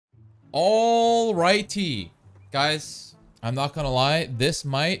Alrighty, guys, I'm not gonna lie, this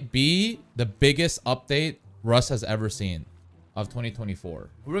might be the biggest update Rust has ever seen of 2024.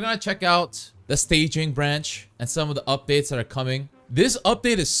 We're gonna check out the staging branch and some of the updates that are coming. This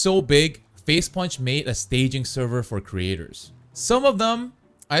update is so big, Facepunch made a staging server for creators. Some of them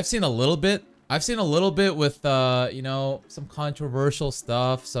I've seen a little bit. I've seen a little bit with, you know, some controversial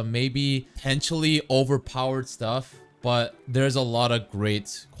stuff, some maybe potentially overpowered stuff. But there's a lot of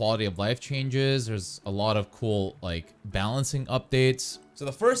great quality of life changes. There's a lot of cool, like, balancing updates. So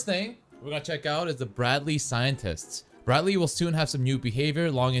the first thing we're gonna check out is the Bradley Scientists. Bradley will soon have some new behavior,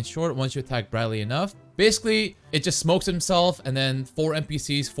 long and short, once you attack Bradley enough. Basically, it just smokes himself, and then 4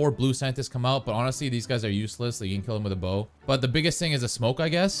 NPCs, 4 blue scientists come out. But honestly, these guys are useless. So you can kill them with a bow. But the biggest thing is the smoke, I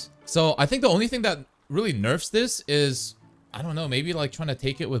guess. So I think the only thing that really nerfs this is, I don't know, maybe like trying to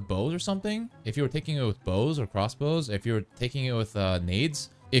take it with bows or something. If you were taking it with bows or crossbows, if you were taking it with nades,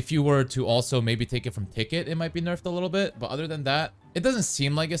 if you were to also maybe take it from ticket, it might be nerfed a little bit. But other than that, it doesn't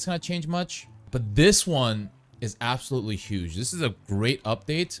seem like it's gonna change much. But this one is absolutely huge. This is a great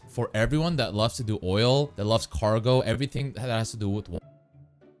update for everyone that loves to do oil, that loves cargo, everything that has to do with water.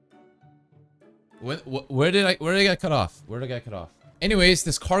 Where did I get cut off? Where did I get cut off? Anyways,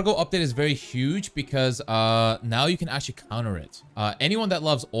 this cargo update is very huge because now you can actually counter it. Anyone that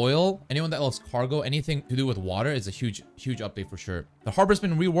loves oil, anyone that loves cargo, anything to do with water is a huge update for sure. The harbor's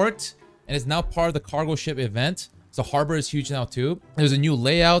been reworked and is now part of the cargo ship event. So harbor is huge now too. There's a new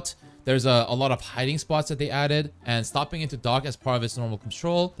layout. There's a lot of hiding spots that they added, and stopping into dock as part of its normal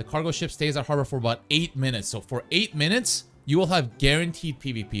control. The cargo ship stays at harbor for about 8 minutes. So for 8 minutes, you will have guaranteed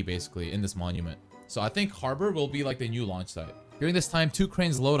PvP basically in this monument. So I think harbor will be like the new launch site. During this time, 2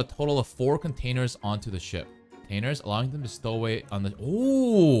 cranes load a total of 4 containers onto the ship. Containers, allowing them to stow away on the...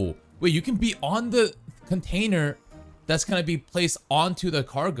 Oh! Wait, you can be on the container that's going to be placed onto the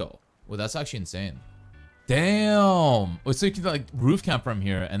cargo. Well, that's actually insane. Damn! Oh, so you can like roof camp from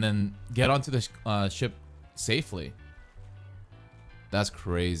here and then get onto the ship safely. That's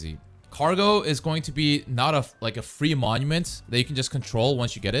crazy. Cargo is going to be not a free monument that you can just control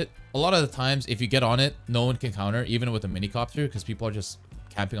once you get it. A lot of the times, if you get on it, no one can counter, even with a minicopter, because people are just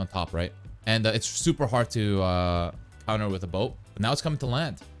camping on top, right? And it's super hard to counter with a boat. But now it's coming to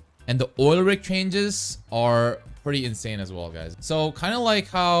land. And the oil rig changes are pretty insane as well, guys. So kind of like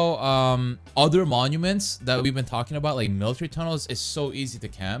how other monuments that we've been talking about, like military tunnels, is so easy to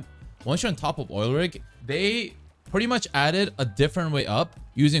camp. Once you're on top of oil rig, they pretty much added a different way up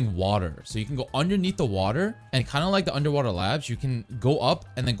using water. So you can go underneath the water, and kind of like the underwater labs, you can go up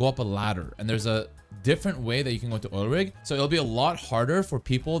and then go up a ladder. And there's a different way that you can go to oil rig. So it'll be a lot harder for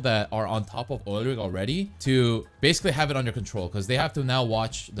people that are on top of oil rig already to basically have it under control, because they have to now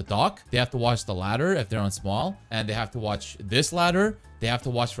watch the dock, they have to watch the ladder if they're on small, and they have to watch this ladder, they have to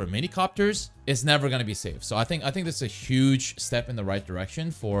watch for minicopters. It's never going to be safe. So I think this is a huge step in the right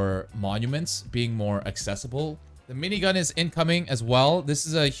direction for monuments being more accessible. The minigun is incoming as well. This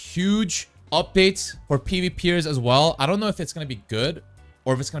is a huge update for PvPers as well. I don't know if it's going to be good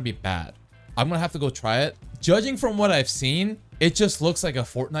or if it's going to be bad. I'm going to have to go try it. Judging from what I've seen, it just looks like a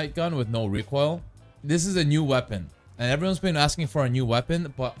Fortnite gun with no recoil. This is a new weapon, and everyone's been asking for a new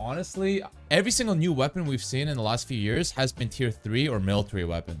weapon. But honestly, every single new weapon we've seen in the last few years has been tier 3 or military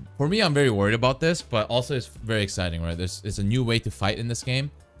weapon. For me, I'm very worried about this, but also it's very exciting, right? It's a new way to fight in this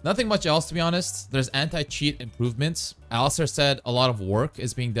game. Nothing much else, to be honest. There's anti-cheat improvements. Alistair said a lot of work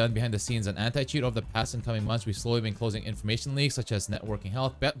is being done behind the scenes on anti-cheat over the past and coming months. We've slowly been closing information leaks such as networking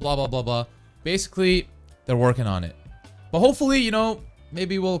health, blah, blah, blah, blah. Basically, they're working on it. But hopefully, you know,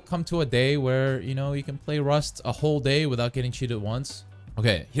 maybe we'll come to a day where, you know, you can play Rust a whole day without getting cheated once.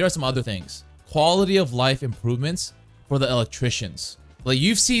 Okay, here are some other things. Quality of life improvements for the electricians. Like,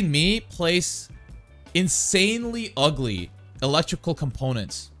 you've seen me place insanely ugly electrical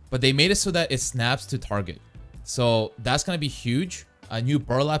components, but they made it so that it snaps to target. So that's going to be huge. New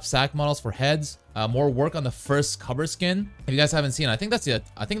burlap sack models for heads. More work on the first cupboard skin. If you guys haven't seen, I think that's it.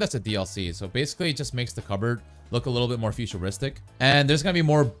 I think that's a DLC. So basically, it just makes the cupboard look a little bit more futuristic. And there's gonna be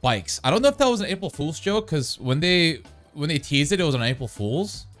more bikes. I don't know if that was an April Fool's joke, because when they teased it, it was on April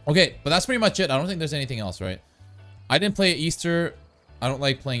Fool's. Okay, but that's pretty much it. I don't think there's anything else, right? I didn't play Easter. I don't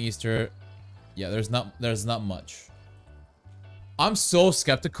like playing Easter. Yeah, there's not much. I'm so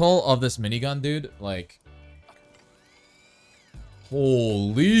skeptical of this minigun, dude. Like,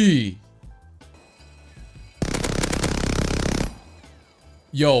 holy.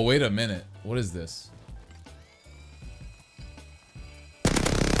 Yo, wait a minute. What is this?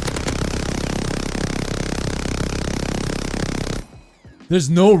 There's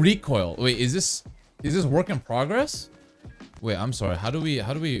no recoil. Wait, is this work in progress? Wait, I'm sorry. How do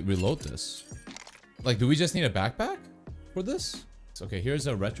we reload this? Like, do we just need a backpack for this? So, okay, here's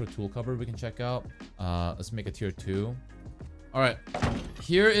a retro tool cupboard we can check out. Let's make a tier 2. All right,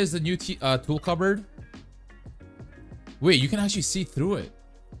 here is the new tool cupboard. Wait, you can actually see through it.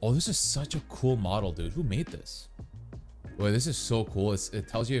 Oh, this is such a cool model, dude. Who made this? Wait, this is so cool. It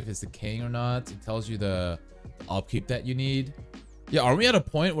tells you if it's decaying or not. It tells you the upkeep that you need. Yeah, are we at a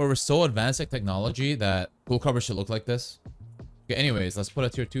point where we're so advanced at technology that tool cupboard should look like this? Okay, anyways, let's put a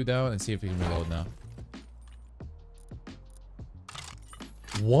tier 2 down and see if we can reload now.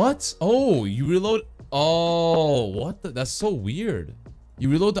 What? Oh, you reload. Oh, what? That's so weird. You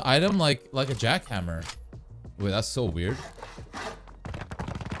reload the item like a jackhammer. Wait, that's so weird.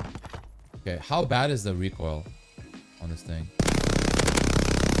 Okay, how bad is the recoil on this thing?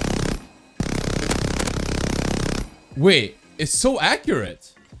 Wait, it's so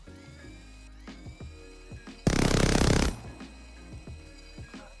accurate.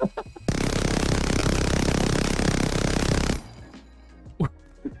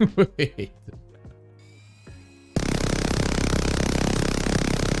 Wait.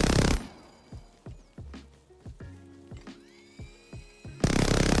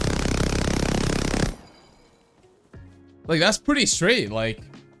 Like, that's pretty straight. Like,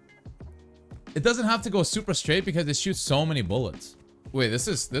 it doesn't have to go super straight because it shoots so many bullets. Wait,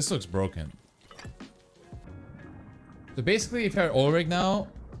 this looks broken. So basically, if you're at oil rig now,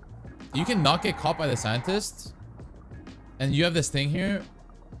 you can not get caught by the scientists. And you have this thing here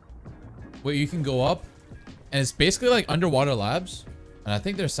where you can go up, and it's basically like underwater labs. And I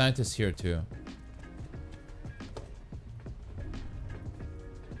think there's scientists here too.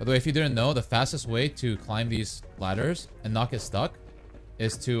 By the way, if you didn't know, the fastest way to climb these ladders and not get stuck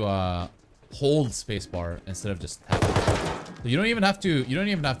is to hold spacebar instead of just tap it. So you don't even have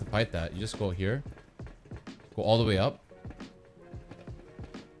to fight that. You just go here, go all the way up,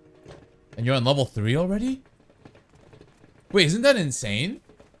 and you're on level 3 already. Wait, isn't that insane?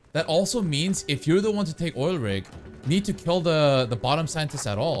 That also means if you're the one to take oil rig, you need to kill the bottom scientists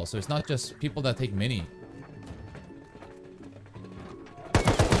at all. So it's not just people that take mini.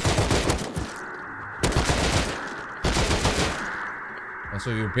 And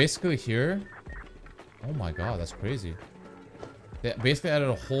so you're basically here. Oh my god, that's crazy. They basically added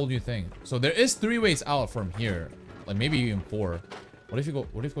a whole new thing. So there is 3 ways out from here. Like maybe even 4. What if you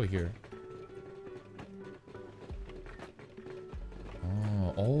go here?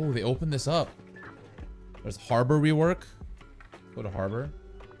 Oh, they opened this up. There's harbor rework. Go to harbor.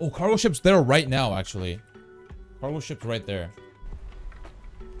 Oh, cargo ship's there right now, actually. Cargo ship's right there.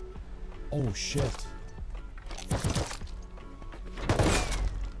 Oh, shit.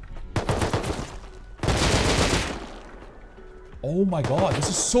 Oh my god, this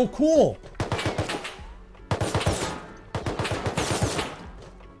is so cool.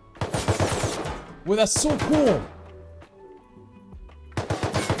 Wait, that's so cool.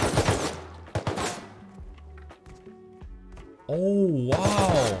 Oh,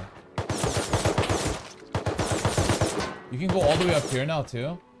 wow. You can go all the way up here now,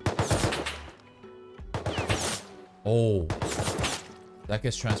 too. Oh. That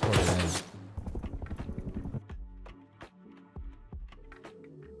gets transported in.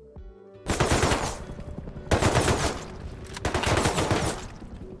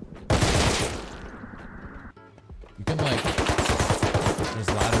 You can, like... There's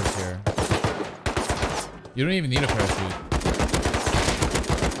ladders here. You don't even need a parachute.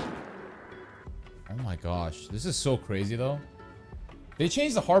 Oh my gosh, this is so crazy though. They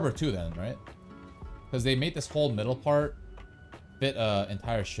changed the harbor too then, right? Because they made this whole middle part fit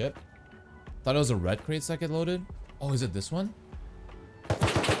entire ship. Thought it was a red crates that get loaded. Oh, is it this one?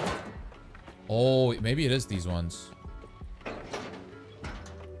 Oh, maybe it is these ones.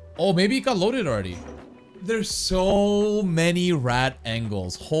 Oh, maybe it got loaded already. There's so many rat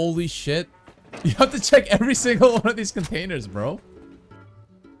angles. Holy shit. You have to check every single one of these containers, bro.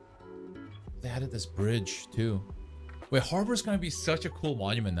 They added this bridge too. Wait, Harbor's gonna be such a cool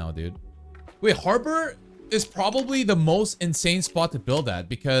monument now, dude. Wait, Harbor is probably the most insane spot to build at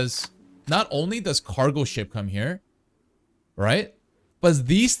because not only does cargo ship come here, right? But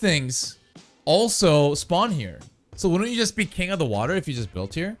these things also spawn here. So wouldn't you just be king of the water if you just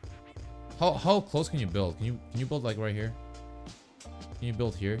built here? How close can you build? Can you build like right here? Can you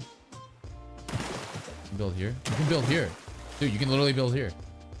build here? Can you build here? You can build here. Dude, you can literally build here.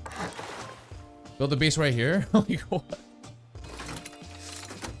 Build the base right here? Like what?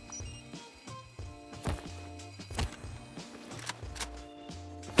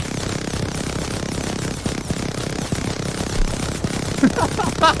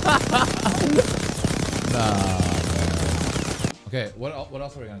 Nah, man. Okay, what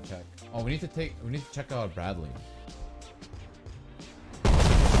else are we gonna check? Oh, we need to check out Bradley.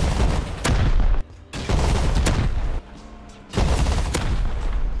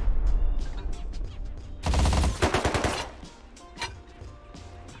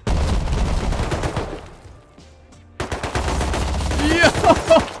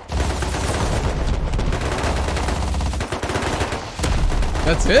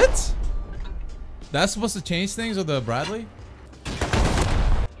 That's it? That's supposed to change things with the Bradley?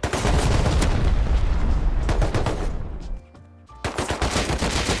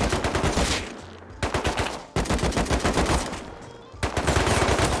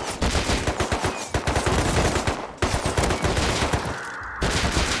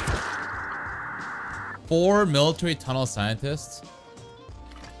 Four military tunnel scientists.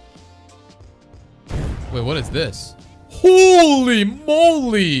 Wait, what is this? Holy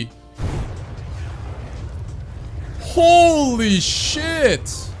moly! Holy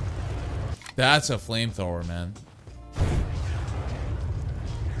shit! That's a flamethrower, man.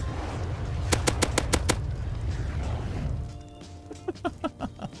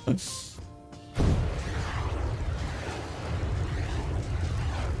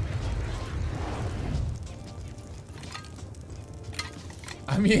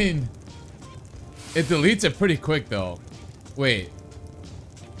 I mean, it deletes it pretty quick though. Wait.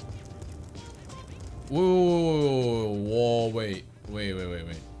 Whoa, wait.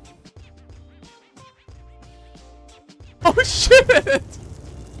 Oh shit!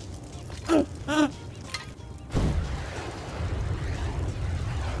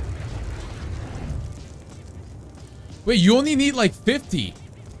 Wait, you only need like 50.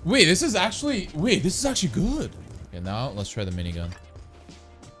 Wait, this is actually good. Okay, now let's try the minigun.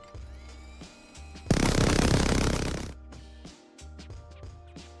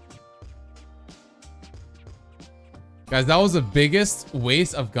 Guys, that was the biggest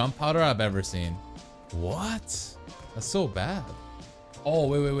waste of gunpowder I've ever seen. What? That's so bad. Oh,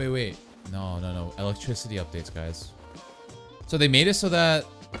 wait. No. Electricity updates, guys. So they made it so that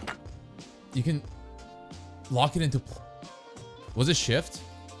you can lock it into... Was it shift?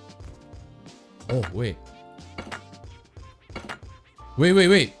 Oh, wait.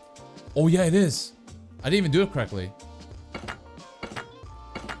 Wait. Oh, yeah, it is. I didn't even do it correctly.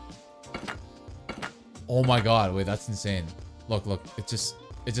 Oh my god, wait, that's insane. Look, it just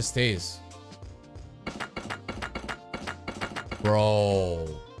stays. Bro.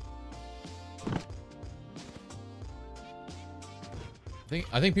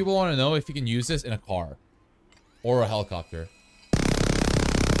 I think people want to know if you can use this in a car or a helicopter.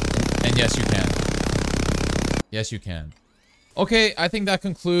 And yes, you can. Yes, you can. Okay, I think that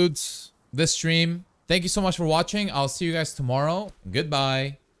concludes this stream. Thank you so much for watching. I'll see you guys tomorrow.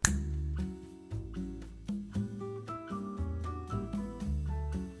 Goodbye.